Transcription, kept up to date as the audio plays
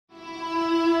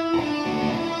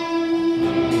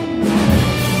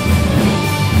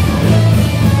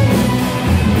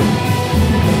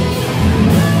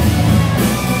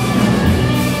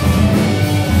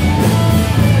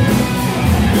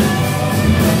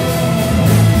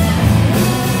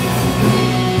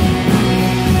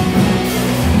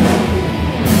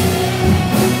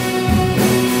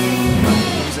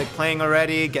song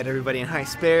already, get everybody in high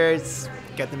spirits,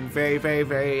 get them very, very,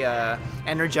 very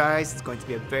energized. It's going to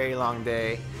be a very long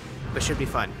day, but should be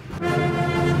fun.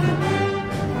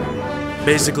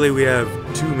 Basically, we have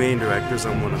two main directors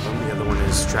on one of them. The other one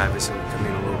is Travis, and will come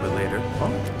in a little bit later.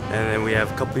 And then we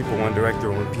have a couple people, one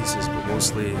director, one pieces, but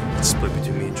mostly it's split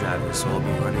between me and Travis, so I'll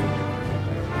be running,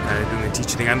 kind of doing the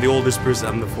teaching thing. I'm the oldest person,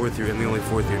 I'm the fourth year, I'm the only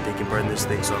fourth year taking part in this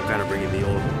thing, so I'm kind of bringing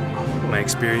my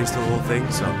experience to the whole thing,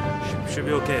 so should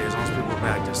be okay as long as people are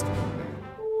back. Just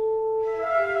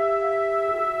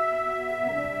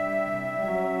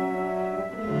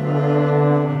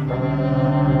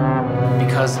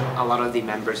because a lot of the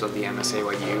members of the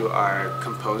MSAYU are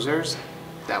composers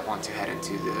that want to head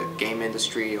into the game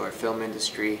industry or film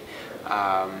industry,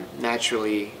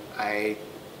 naturally I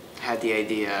had the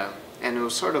idea, and it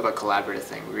was sort of a collaborative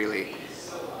thing really,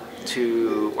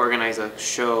 to organize a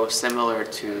show similar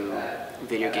to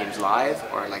Video Games Live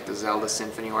or like the Zelda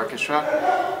Symphony Orchestra,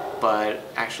 but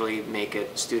actually make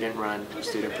it student run,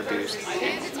 student produced,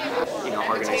 and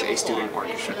organize a student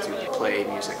orchestra to play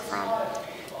music from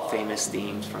famous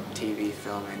themes from TV,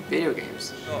 film, and video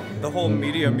games. The whole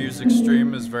media music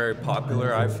stream is very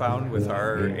popular, I found, with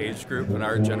our age group and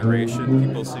our generation.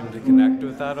 People seem to connect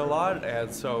with that a lot, and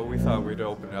so we thought we'd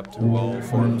open up to all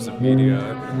forms of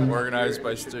media, organized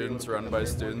by students, run by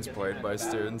students, played by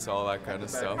students, all that kind of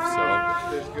stuff.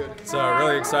 So it's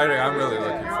really exciting. I'm really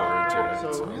looking forward to it.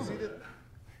 So.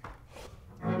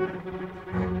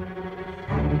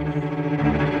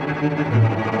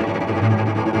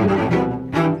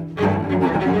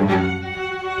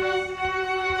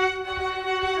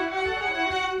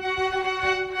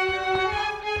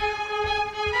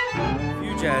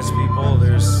 Jazz people,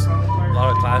 there's a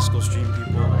lot of classical stream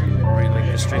people, like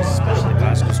the strings, especially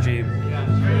classical stream.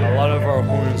 A lot of our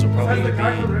horns will probably be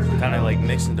kind of like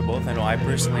mixed into both. I know I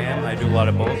personally am, I do a lot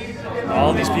of both.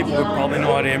 All these people would probably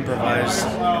know how to improvise a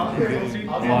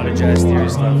lot of jazz theory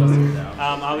stuff.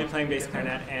 I'll be playing bass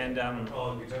clarinet, and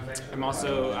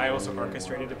I also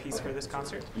orchestrated a piece for this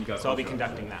concert, so I'll be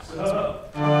conducting that one as well.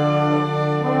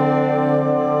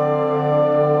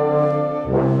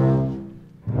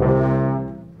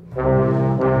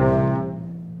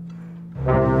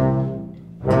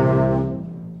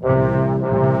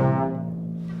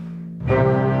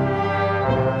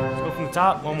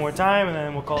 Top one more time and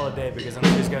then we'll call it a day because I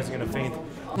know these guys are gonna faint.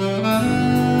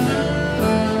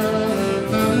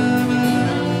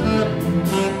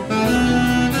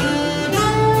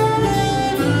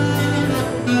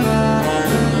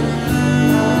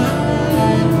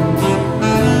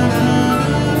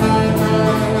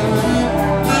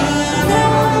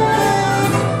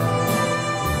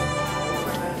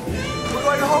 We're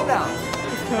going home now.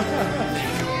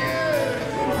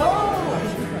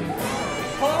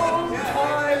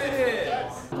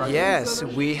 Yes,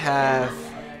 we have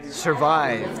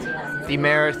survived the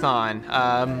marathon.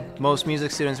 Most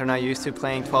music students are not used to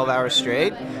playing 12 hours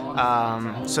straight.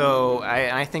 So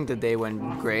I think the day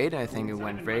went great. I think it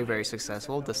went very, very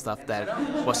successful. The stuff that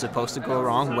was supposed to go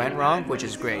wrong went wrong, which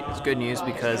is great. It's good news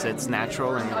because it's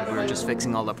natural and we're just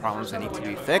fixing all the problems that need to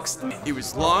be fixed. It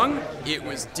was long, it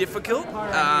was difficult,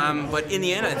 but in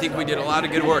the end I think we did a lot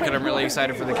of good work and I'm really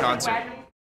excited for the concert.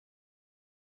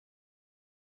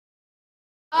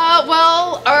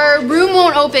 Well, our room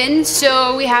won't open,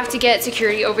 so we have to get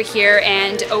security over here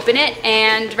and open it,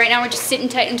 and right now we're just sitting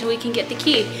tight until we can get the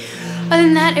key. Other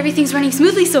than that, everything's running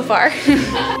smoothly so far.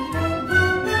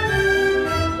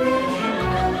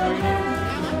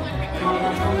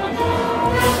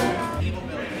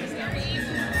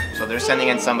 So they're sending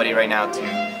in somebody right now to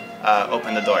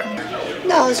open the door.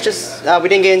 No, it's just we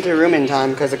didn't get into the room in time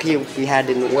because the key we had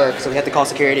didn't work, so we had to call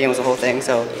security and it was a whole thing,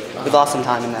 so we lost some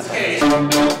time in that part.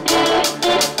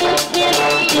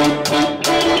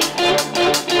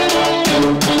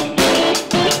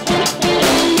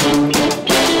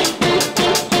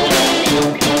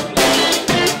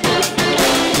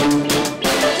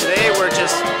 Today we're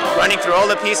just running through all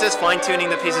the pieces, fine-tuning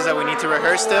the pieces that we need to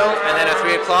rehearse still, and then at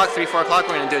 4 o'clock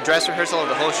we're going to do a dress rehearsal of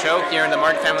the whole show here in the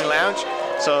Mark Family Lounge.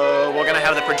 So we're going to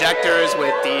have the projectors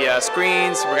with the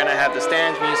screens, we're going to have the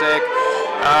stage music,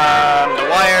 the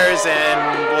wires,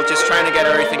 and we're just trying to get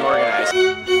everything organized.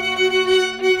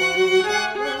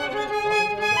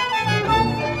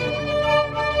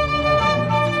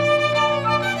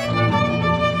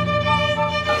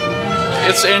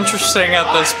 It's interesting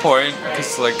at this point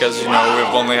because, like, as you know,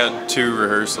 we've only had 2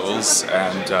 rehearsals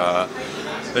and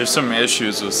there's some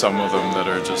issues with some of them that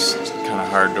are just kind of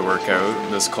hard to work out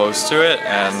this close to it,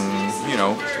 and you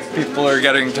know, people are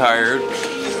getting tired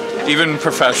even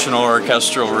professional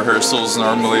orchestral rehearsals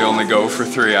normally only go for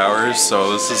 3 hours,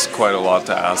 so this is quite a lot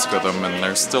to ask of them, and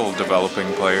they're still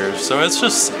developing players. So it's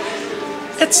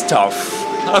tough.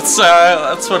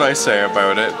 That's what I say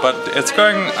about it. But it's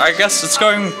going. I guess it's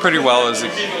going pretty well as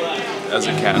it can, I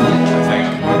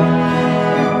think.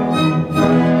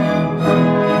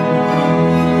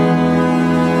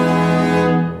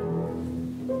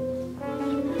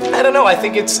 I don't know, I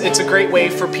think it's a great way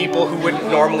for people who wouldn't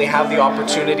normally have the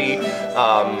opportunity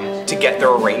to get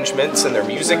their arrangements and their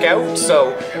music out.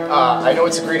 So I know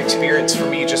it's a great experience for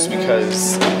me just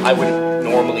because I wouldn't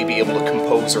normally be able to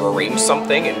compose or arrange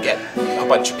something and get a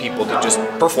bunch of people to just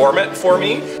perform it for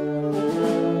me.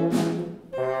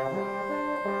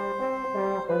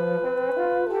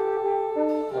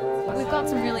 We've got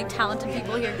some really talented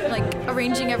people here, like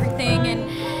arranging everything and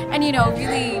you know,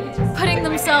 really putting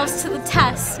themselves to the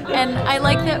test. And I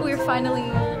like that we're finally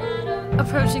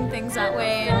approaching things that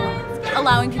way and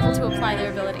allowing people to apply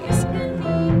their abilities. A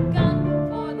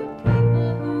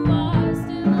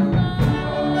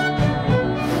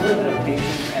little bit of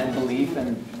patience and belief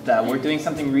and that we're doing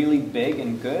something really big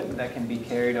and good that can be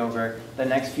carried over the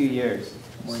next few years.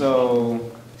 So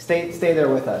stay there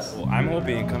with us. Well, I'm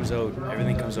hoping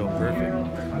everything comes out perfect.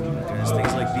 Because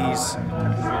things like these,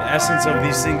 the essence of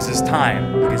these things is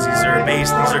time. Because these are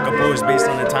composed based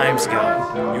on a time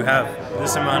scale. You have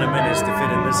this amount of minutes to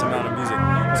fit in this amount of music.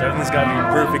 So everything's got to be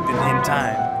perfect and in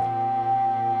time.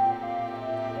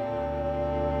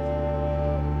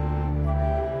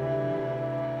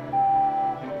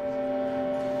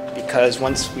 Because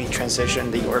once we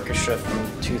transition the orchestra from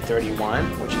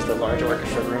 231, which is the large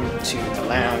orchestra room, to the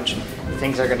lounge,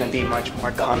 things are going to be much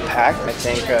more compact. I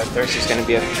think Thursday's going to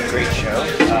be a great show.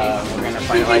 We're going to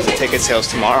finalize the ticket sales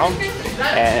tomorrow,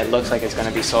 and it looks like it's going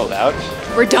to be sold out.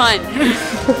 We're done.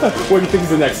 What do you think is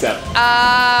the next step?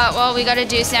 Well, we got to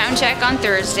do sound check on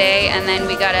Thursday, and then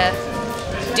we got to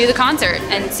do the concert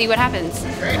and see what happens.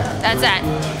 Great. That's that.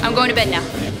 I'm going to bed now.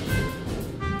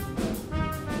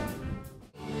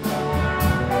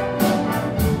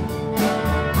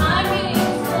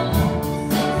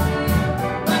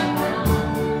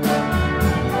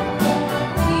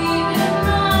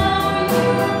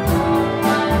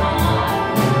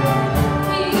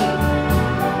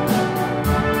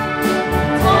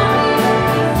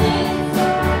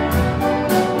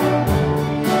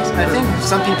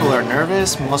 Some people are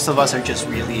nervous, most of us are just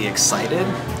really excited.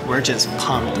 We're just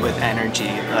pumped with energy.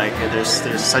 Like there's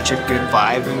such a good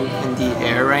vibe in the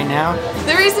air right now.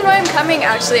 The reason why I'm coming,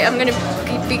 actually, I'm gonna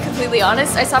be completely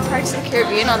honest, I saw Pirates of the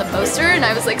Caribbean on the poster and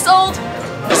I was like, sold!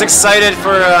 Just excited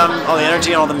for all the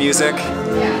energy and all the music.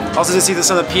 Yeah. Also to see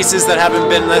some of the pieces that haven't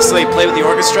been necessarily played with the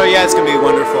orchestra yet, it's gonna be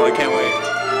wonderful, I can't wait.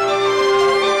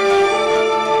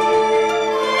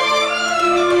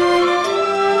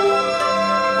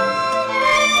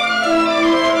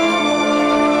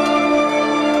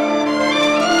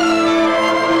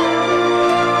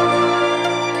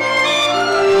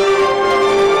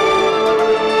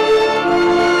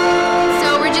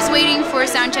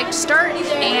 Sound check to start,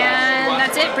 and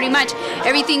that's it pretty much.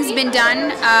 Everything's been done,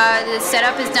 the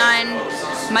setup is done,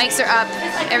 mics are up,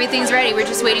 everything's ready. We're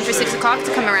just waiting for 6 o'clock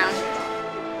to come around.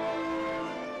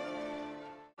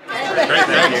 Great,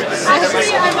 thank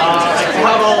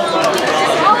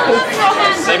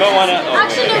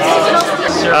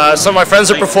you. So my friends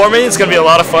are performing, it's going to be a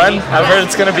lot of fun. I've heard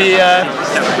it's going to be a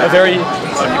very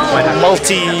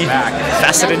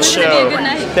multi-faceted show.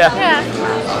 Yeah.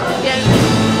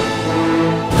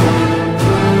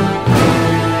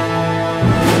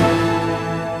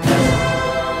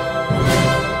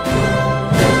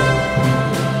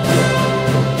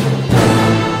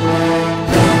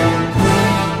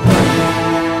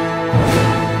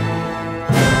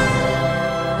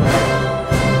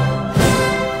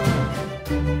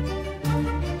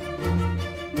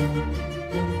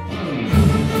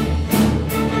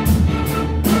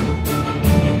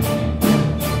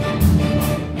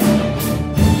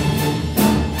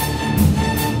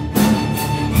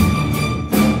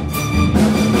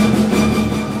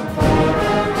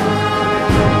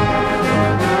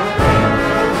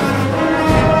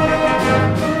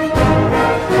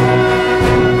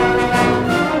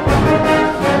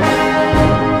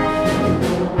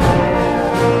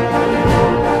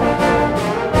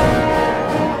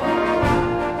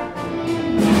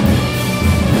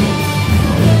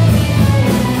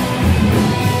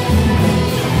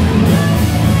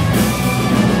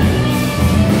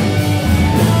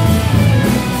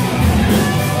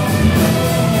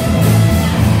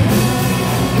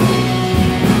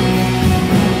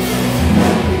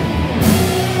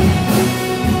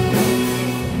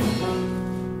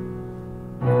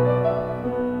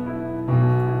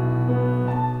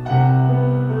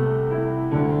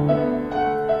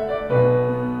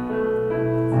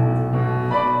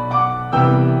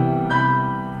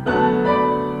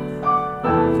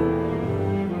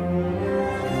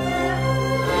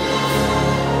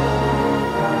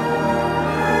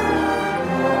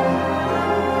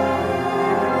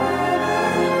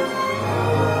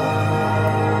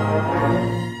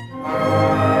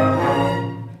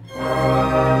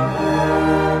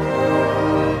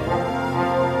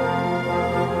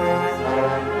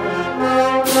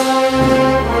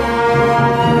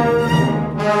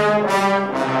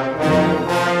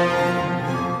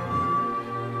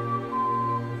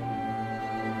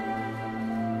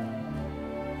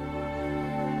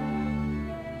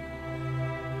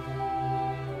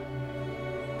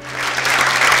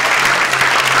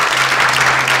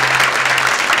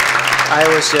 I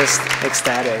was just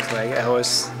ecstatic. Like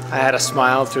I had a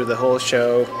smile through the whole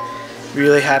show.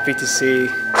 Really happy to see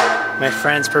my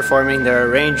friends performing their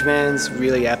arrangements,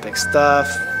 really epic stuff,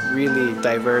 really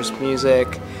diverse music,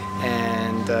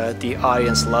 and the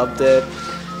audience loved it.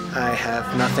 I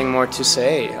have nothing more to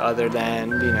say other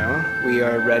than, you know, we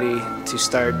are ready to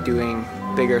start doing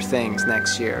bigger things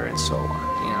next year and so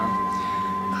on, you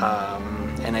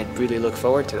know. And I really look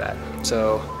forward to that.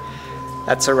 So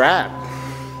that's a wrap.